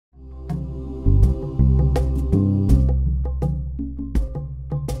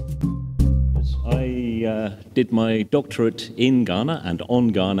did my doctorate in Ghana and on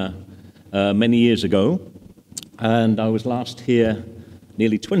Ghana many years ago, and I was last here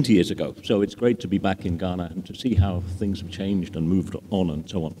nearly 20 years ago. So it's great to be back in Ghana and to see how things have changed and moved on and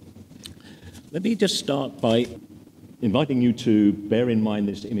so on. Let me just start by inviting you to bear in mind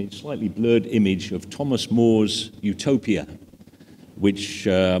this image, slightly blurred image of Thomas More's Utopia, which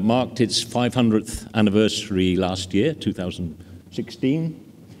marked its 500th anniversary last year, 2016.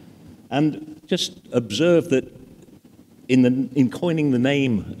 And just observe that in coining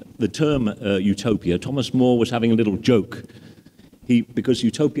the term utopia, Thomas More was having a little joke. Because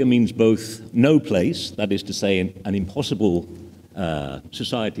utopia means both no place, that is to say an impossible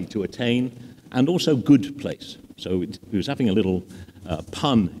society to attain, and also good place. So he was having a little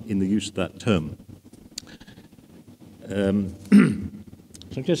pun in the use of that term.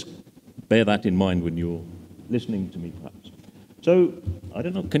 So just bear that in mind when you're listening to me, perhaps. So, I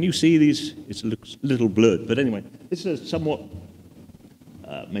don't know, can you see these? It looks a little blurred, but anyway, this is a somewhat,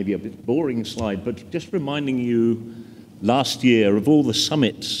 maybe a bit boring slide, but just reminding you last year of all the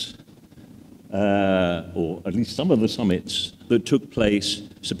summits, or at least some of the summits that took place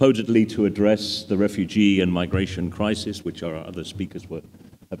supposedly to address the refugee and migration crisis, which our other speakers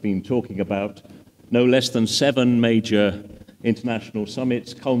have been talking about. No less than 7 major international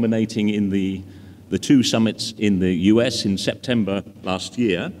summits, culminating in the 2 summits in the US in September last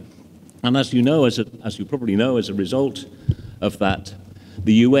year. And as you know, as you probably know, as a result of that,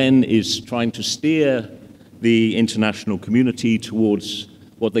 the UN is trying to steer the international community towards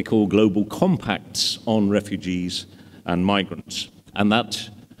what they call global compacts on refugees and migrants. And that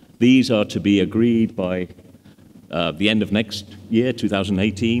these are to be agreed by the end of next year,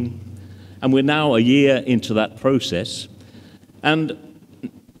 2018. And we're now a year into that process. And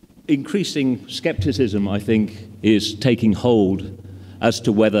increasing skepticism, I think, is taking hold as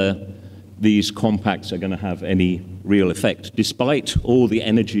to whether these compacts are going to have any real effect, despite all the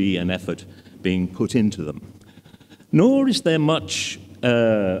energy and effort being put into them. Nor is there much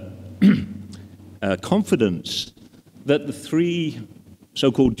confidence that the 3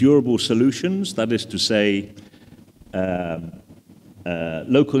 so-called durable solutions, that is to say,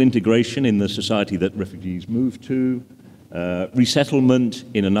 local integration in the society that refugees move to, resettlement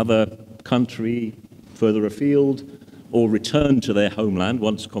in another country further afield, or return to their homeland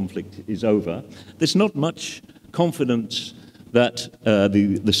once conflict is over. There's not much confidence that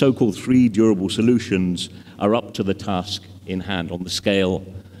the so-called 3 durable solutions are up to the task in hand on the scale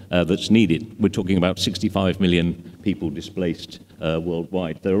that's needed. We're talking about 65 million people displaced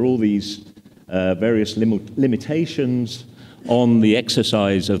worldwide. There are all these various limitations on the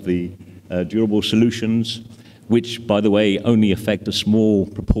exercise of the durable solutions, which, by the way, only affect a small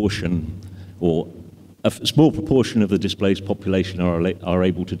proportion, or a small proportion of the displaced population are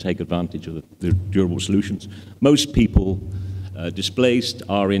able to take advantage of the durable solutions. Most people displaced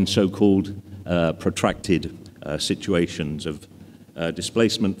are in so-called protracted situations of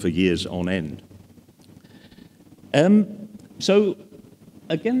displacement for years on end. So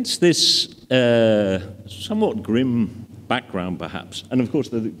against this somewhat grim background, perhaps, and of course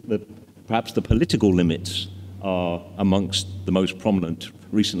perhaps the political limits are amongst the most prominent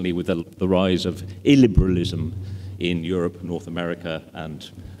recently with the rise of illiberalism in Europe, North America, and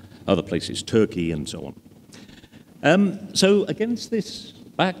other places, Turkey and so on. So against this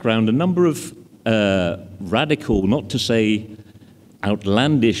background, a number of radical, not to say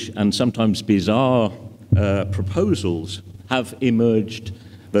outlandish and sometimes bizarre proposals have emerged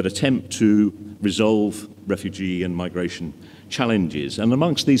that attempt to resolve refugee and migration challenges. And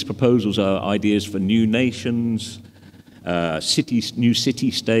amongst these proposals are ideas for new nations, new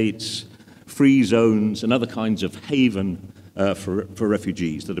city-states, free zones, and other kinds of haven for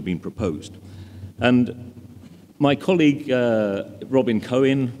refugees that have been proposed. And my colleague, Robin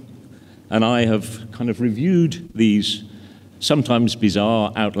Cohen, and I have kind of reviewed these sometimes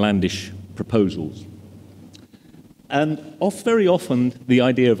bizarre, outlandish proposals. And very often, the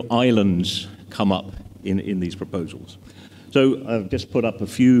idea of islands come up in these proposals. So I've just put up a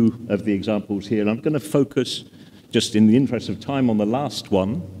few of the examples here, and I'm going to focus, just in the interest of time, on the last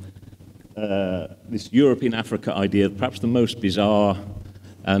one, this Europe in Africa idea, perhaps the most bizarre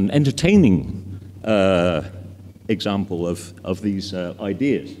and entertaining example of these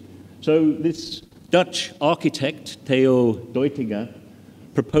ideas. So this Dutch architect, Theo Deutinger,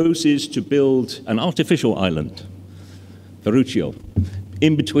 proposes to build an artificial island, Ferruccio,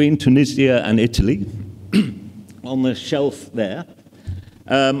 in between Tunisia and Italy, on the shelf there,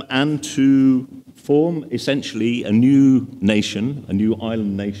 and to form essentially a new nation, a new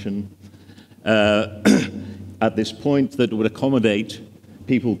island nation, at this point that would accommodate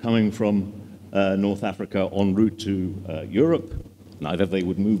people coming from North Africa en route to Europe. Either they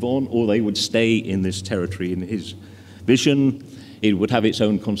would move on or they would stay in this territory. In his vision, it would have its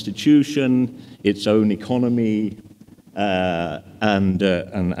own constitution, its own economy, and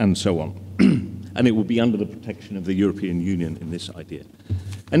so on. And it would be under the protection of the European Union in this idea.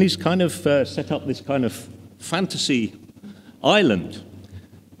 And he's kind of set up this kind of fantasy island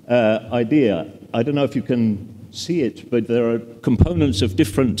idea. I don't know if you can see it, but there are components of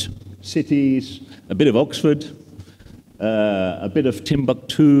different cities, a bit of Oxford, a bit of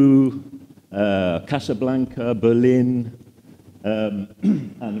Timbuktu, Casablanca, Berlin,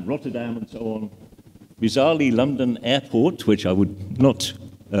 and Rotterdam, and so on. Bizarrely, London Airport, which I would not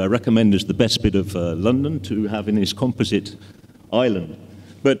recommend as the best bit of London to have in this composite island.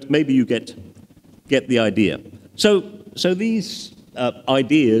 But maybe you get the idea. So these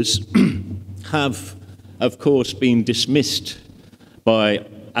ideas have, of course, been dismissed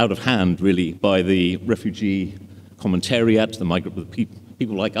out of hand, really, by the refugee commentariat, the migrant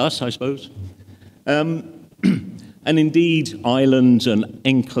people like us, I suppose. And indeed, islands and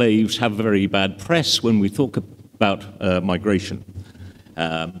enclaves have very bad press when we talk about migration.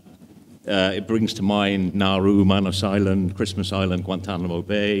 It brings to mind Nauru, Manus Island, Christmas Island, Guantanamo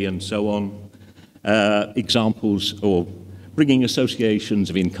Bay, and so on. Examples, or bringing associations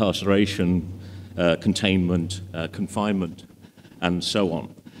of incarceration, containment, confinement, and so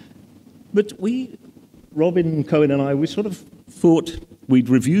on. But Robin Cohen and I, we sort of thought we'd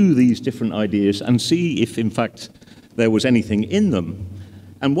review these different ideas and see if, in fact, there was anything in them.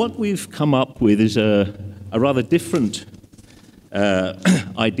 And what we've come up with is a rather different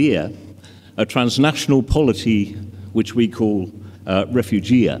idea, a transnational polity which we call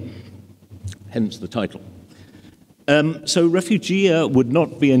refugia, hence the title. So refugia would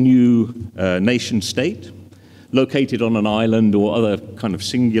not be a new nation state located on an island or other kind of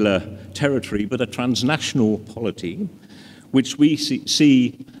singular territory, but a transnational polity which we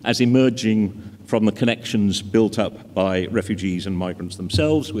see as emerging from the connections built up by refugees and migrants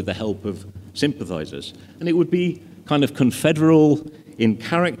themselves with the help of sympathizers. And it would be kind of confederal in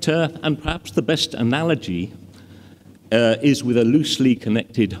character, and perhaps the best analogy is with a loosely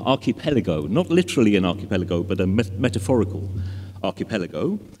connected archipelago, not literally an archipelago, but a metaphorical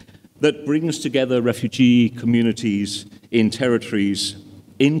archipelago that brings together refugee communities in territories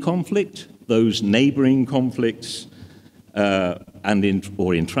in conflict, those neighboring conflicts,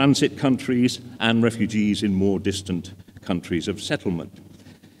 or in transit countries, and refugees in more distant countries of settlement.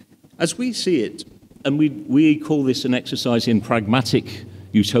 As we see it, and we call this an exercise in pragmatic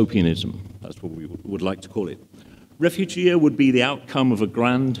utopianism, that's what we would like to call it. Refugia would be the outcome of a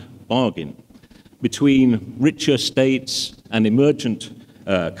grand bargain between richer states and emergent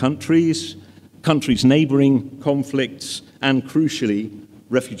countries neighboring conflicts, and crucially,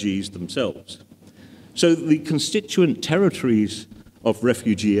 refugees themselves. So the constituent territories of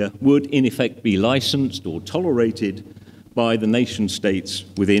refugia would in effect be licensed or tolerated by the nation states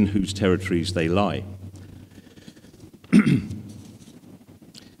within whose territories they lie.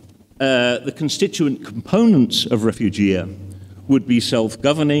 The constituent components of refugia would be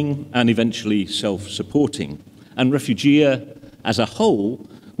self-governing and eventually self-supporting. And refugia as a whole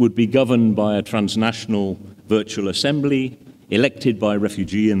would be governed by a transnational virtual assembly elected by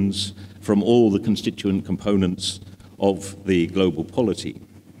refugeans from all the constituent components of the global polity.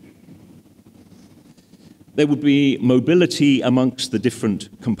 There would be mobility amongst the different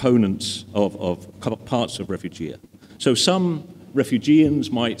components of parts of refugia. So some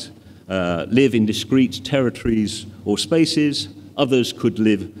refugeans might live in discrete territories or spaces. Others could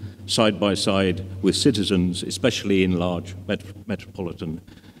live side by side with citizens, especially in large metropolitan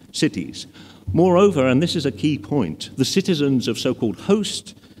cities. Moreover, and this is a key point, the citizens of so-called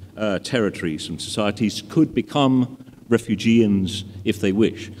host territories and societies could become refugeans if they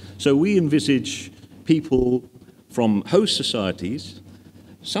wish. So we envisage people from host societies,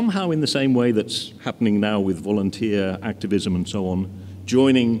 somehow in the same way that's happening now with volunteer activism and so on,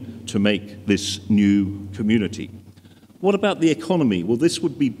 joining to make this new community. What about the economy? Well, this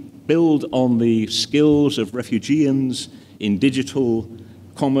would be built on the skills of refugeans in digital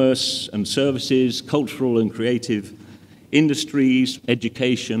commerce and services, cultural and creative industries,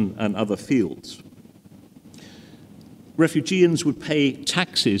 education, and other fields. Refugeans would pay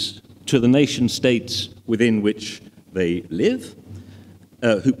taxes to the nation states within which they live,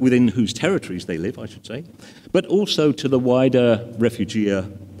 within whose territories they live, I should say, but also to the wider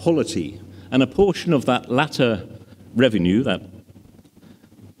refugia polity. And a portion of that latter revenue, that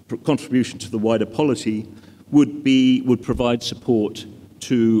contribution to the wider polity, would provide support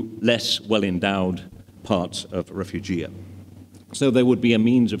to less well-endowed parts of refugia. So there would be a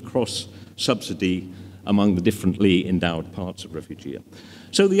means of subsidy among the differently endowed parts of Refugia.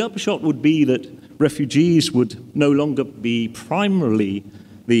 So the upshot would be that refugees would no longer be primarily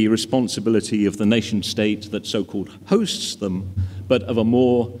the responsibility of the nation state that so-called hosts them, but of a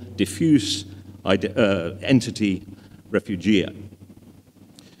more diffuse entity, Refugia.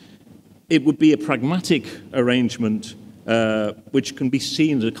 It would be a pragmatic arrangement which can be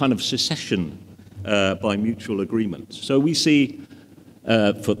seen as a kind of secession by mutual agreement. So we see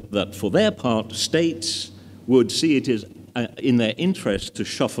that for their part, states would see it as in their interest to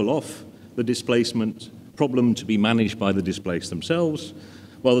shuffle off the displacement problem to be managed by the displaced themselves,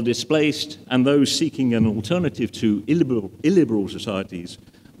 while the displaced and those seeking an alternative to illiberal societies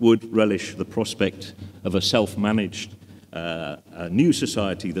would relish the prospect of a self-managed new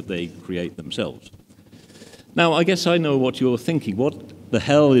society that they create themselves. Now, I guess I know what you're thinking. What the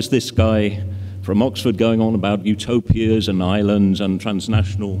hell is this guy from Oxford going on about utopias and islands and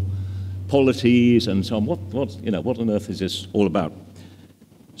transnational polities and so on? What on earth is this all about?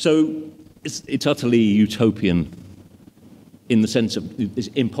 So it's utterly utopian in the sense of it's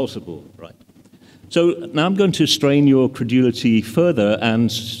impossible, right? So now I'm going to strain your credulity further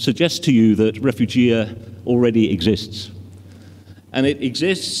and suggest to you that Refugia already exists. And it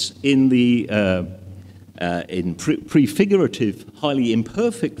exists in the prefigurative, highly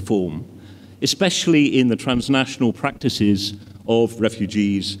imperfect form, especially in the transnational practices of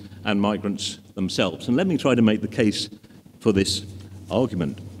refugees and migrants themselves. And let me try to make the case for this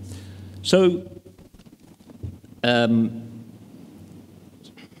argument. So, I've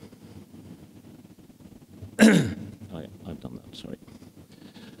done that, sorry.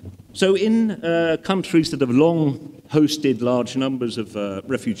 So in countries that have long hosted large numbers of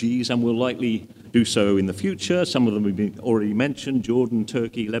refugees and will likely do so in the future, some of them have been already mentioned: Jordan,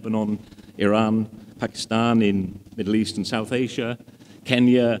 Turkey, Lebanon, Iran, Pakistan in Middle East and South Asia,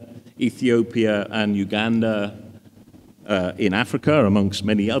 Kenya, Ethiopia and Uganda in Africa, amongst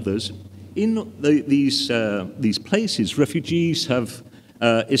many others. In these places, refugees have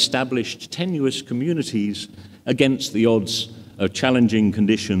established tenuous communities against the odds of challenging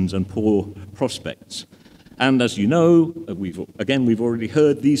conditions and poor prospects. And as you know, we've already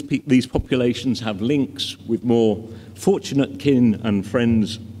heard, these populations have links with more fortunate kin and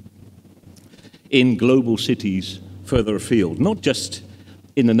friends in global cities further afield, not just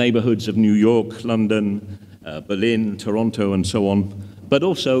in the neighborhoods of New York, London, Berlin, Toronto, and so on, but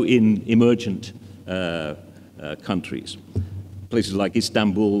also in emergent countries. Places like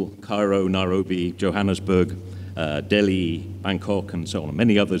Istanbul, Cairo, Nairobi, Johannesburg, Delhi, Bangkok, and so on, and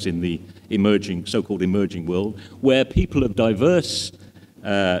many others in the so-called emerging world, where people of diverse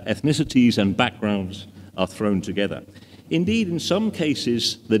ethnicities and backgrounds are thrown together. Indeed, in some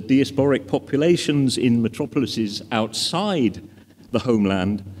cases, the diasporic populations in metropolises outside the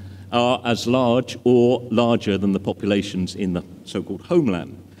homeland are as large or larger than the populations in the so-called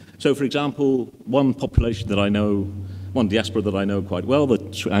homeland. So, for example, one diaspora that I know quite well,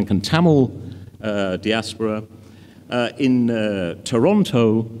 the Sri Lankan Tamil diaspora, in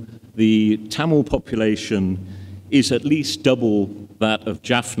Toronto, the Tamil population is at least double that of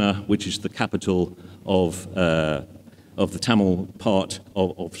Jaffna, which is the capital of the Tamil part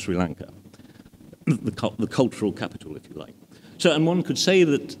of Sri Lanka, the cultural capital, if you like. So, and one could say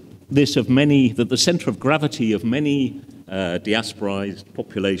that that the center of gravity of many diasporized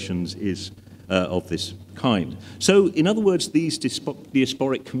populations is of this kind. So, in other words, these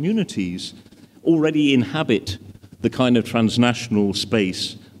diasporic communities already inhabit the kind of transnational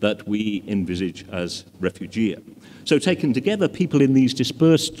space that we envisage as refugia. So, taken together, people in these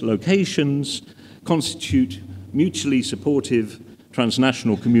dispersed locations constitute mutually supportive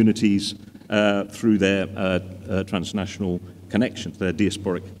transnational communities through their transnational connections, their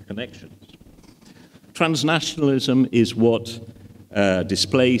diasporic connections. Transnationalism is what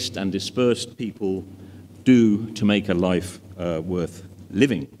displaced and dispersed people do to make a life worth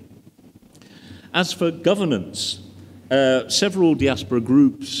living. As for governance, several diaspora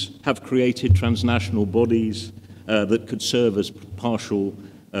groups have created transnational bodies that could serve as partial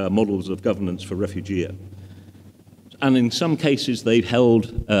models of governance for refugia. And in some cases, they've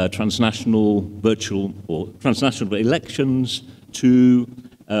held transnational elections to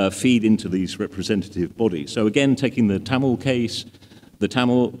feed into these representative bodies. So again, taking the Tamil case, the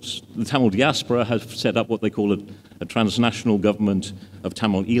Tamil diaspora has set up what they call a transnational government of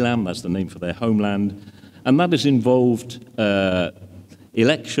Tamil Eelam, that's the name for their homeland, and that has involved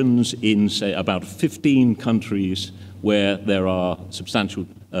elections in, say, about 15 countries where there are substantial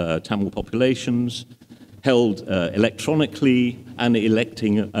Tamil populations, held electronically, and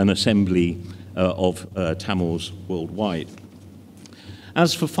electing an assembly of Tamils worldwide.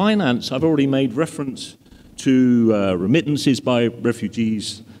 As for finance, I've already made reference to remittances by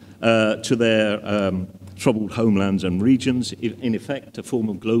refugees to their troubled homelands and regions, in effect a form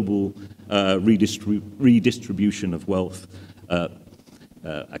of global redistribution of wealth,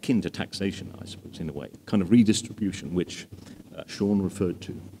 akin to taxation, I suppose, in a way, kind of redistribution, which Sean referred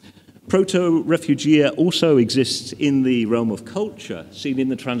to. Proto-refugia also exists in the realm of culture, seen in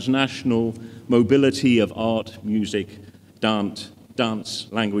the transnational mobility of art, music, dance,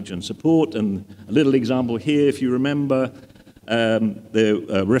 language, and support. And a little example here, if you remember,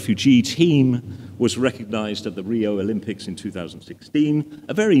 the refugee team was recognized at the Rio Olympics in 2016,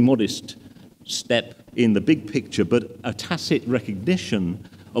 a very modest step in the big picture, but a tacit recognition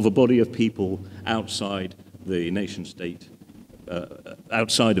of a body of people outside the nation-state,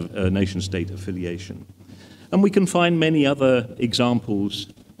 outside of a nation-state affiliation. And we can find many other examples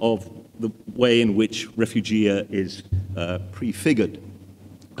of the way in which refugia is prefigured.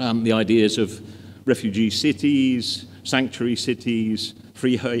 The ideas of refugee cities, sanctuary cities,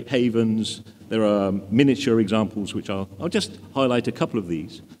 free havens. There are miniature examples which I'll just highlight a couple of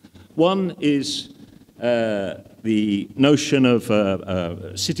these. One is the notion of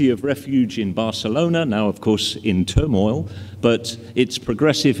a city of refuge in Barcelona, now of course in turmoil, but its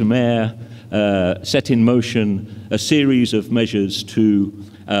progressive mayor set in motion a series of measures to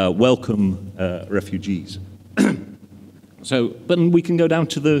welcome refugees. But we can go down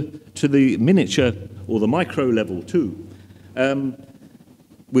to the miniature or the micro level too,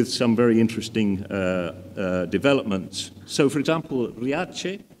 with some very interesting developments. So, for example,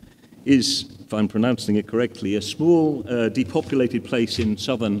 Riace is, if I'm pronouncing it correctly, a small depopulated place in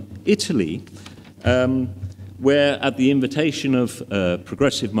southern Italy, where, at the invitation of a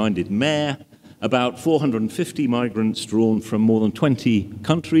progressive-minded mayor, about 450 migrants drawn from more than 20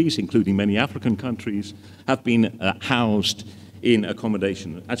 countries, including many African countries, have been housed in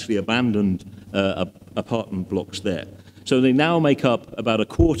accommodation, actually abandoned apartment blocks there. So they now make up about a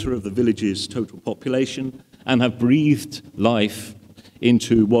quarter of the village's total population and have breathed life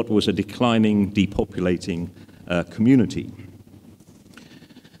into what was a declining, depopulating community.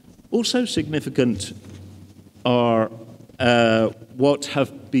 Also significant are what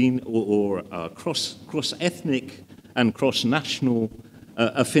have been or cross-ethnic and cross-national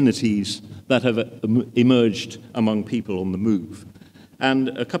affinities that have emerged among people on the move. And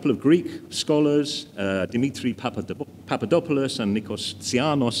a couple of Greek scholars, Dimitri Papadopoulos and Nikos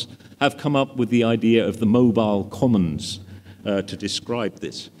Tsianos, have come up with the idea of the mobile commons to describe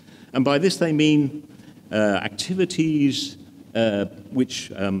this. And by this they mean activities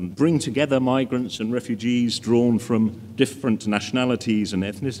which bring together migrants and refugees drawn from different nationalities and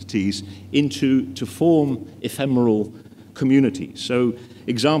ethnicities to form ephemeral communities. So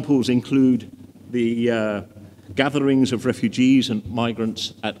examples include the gatherings of refugees and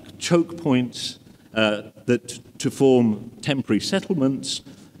migrants at choke points to form temporary settlements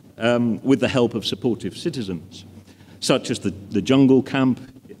with the help of supportive citizens, such as the jungle camp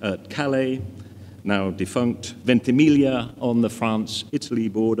at Calais, now defunct, Ventimiglia on the France-Italy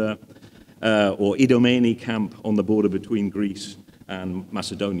border, or Idomeni camp on the border between Greece and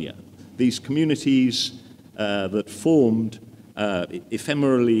Macedonia. These communities that formed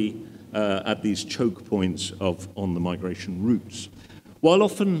ephemerally at these choke points on the migration routes. While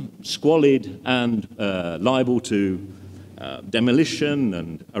often squalid and liable to demolition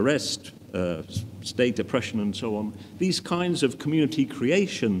and arrest, state oppression and so on, these kinds of community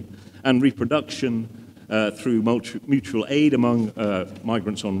creation and reproduction through mutual aid among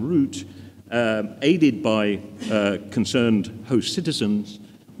migrants en route, aided by concerned host citizens,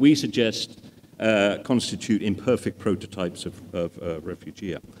 we suggest constitute imperfect prototypes of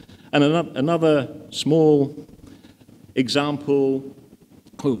refugia. And another small example,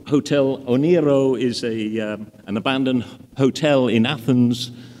 Hotel Oniro is an abandoned hotel in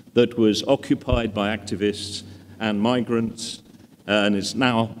Athens that was occupied by activists and migrants and is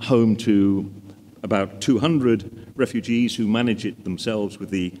now home to about 200 refugees who manage it themselves with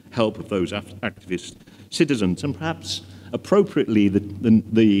the help of those activist citizens. And perhaps appropriately,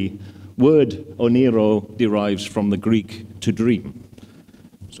 the word Oniro derives from the Greek to dream.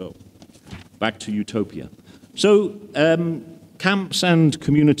 So, back to utopia. So, camps and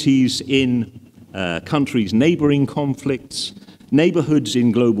communities in countries neighboring conflicts, neighborhoods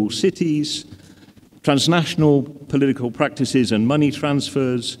in global cities, transnational political practices and money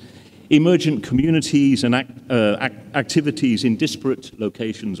transfers, emergent communities and activities in disparate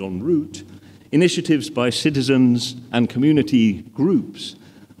locations en route, initiatives by citizens and community groups,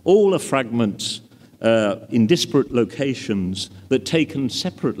 all are fragments in disparate locations that taken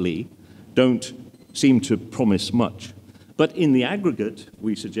separately don't seem to promise much. But in the aggregate,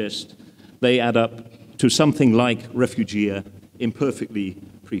 we suggest, they add up to something like refugia imperfectly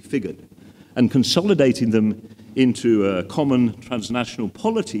prefigured. And consolidating them into a common transnational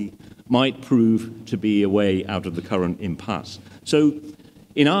polity might prove to be a way out of the current impasse. So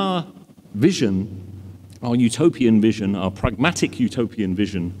in our vision, our utopian vision, our pragmatic utopian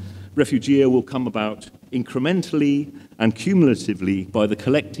vision, refugia will come about incrementally and cumulatively by the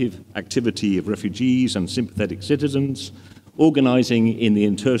collective activity of refugees and sympathetic citizens, organizing in the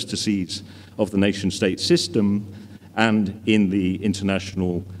interstices of the nation-state system and in the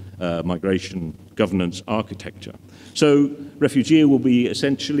international migration governance architecture. So refugia will be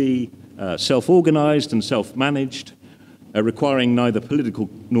essentially self-organized and self-managed, requiring neither political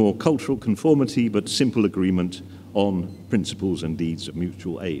nor cultural conformity, but simple agreement on principles and deeds of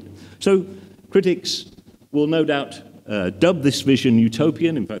mutual aid. So critics will no doubt dub this vision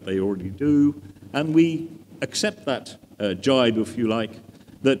utopian, in fact they already do, and we accept that jibe, if you like,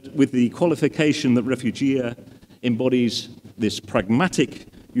 that with the qualification that refugia embodies this pragmatic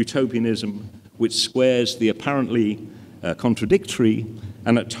utopianism which squares the apparently contradictory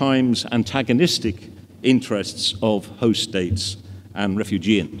and at times antagonistic interests of host states and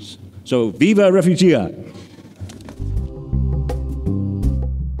refugeans. So, viva refugia!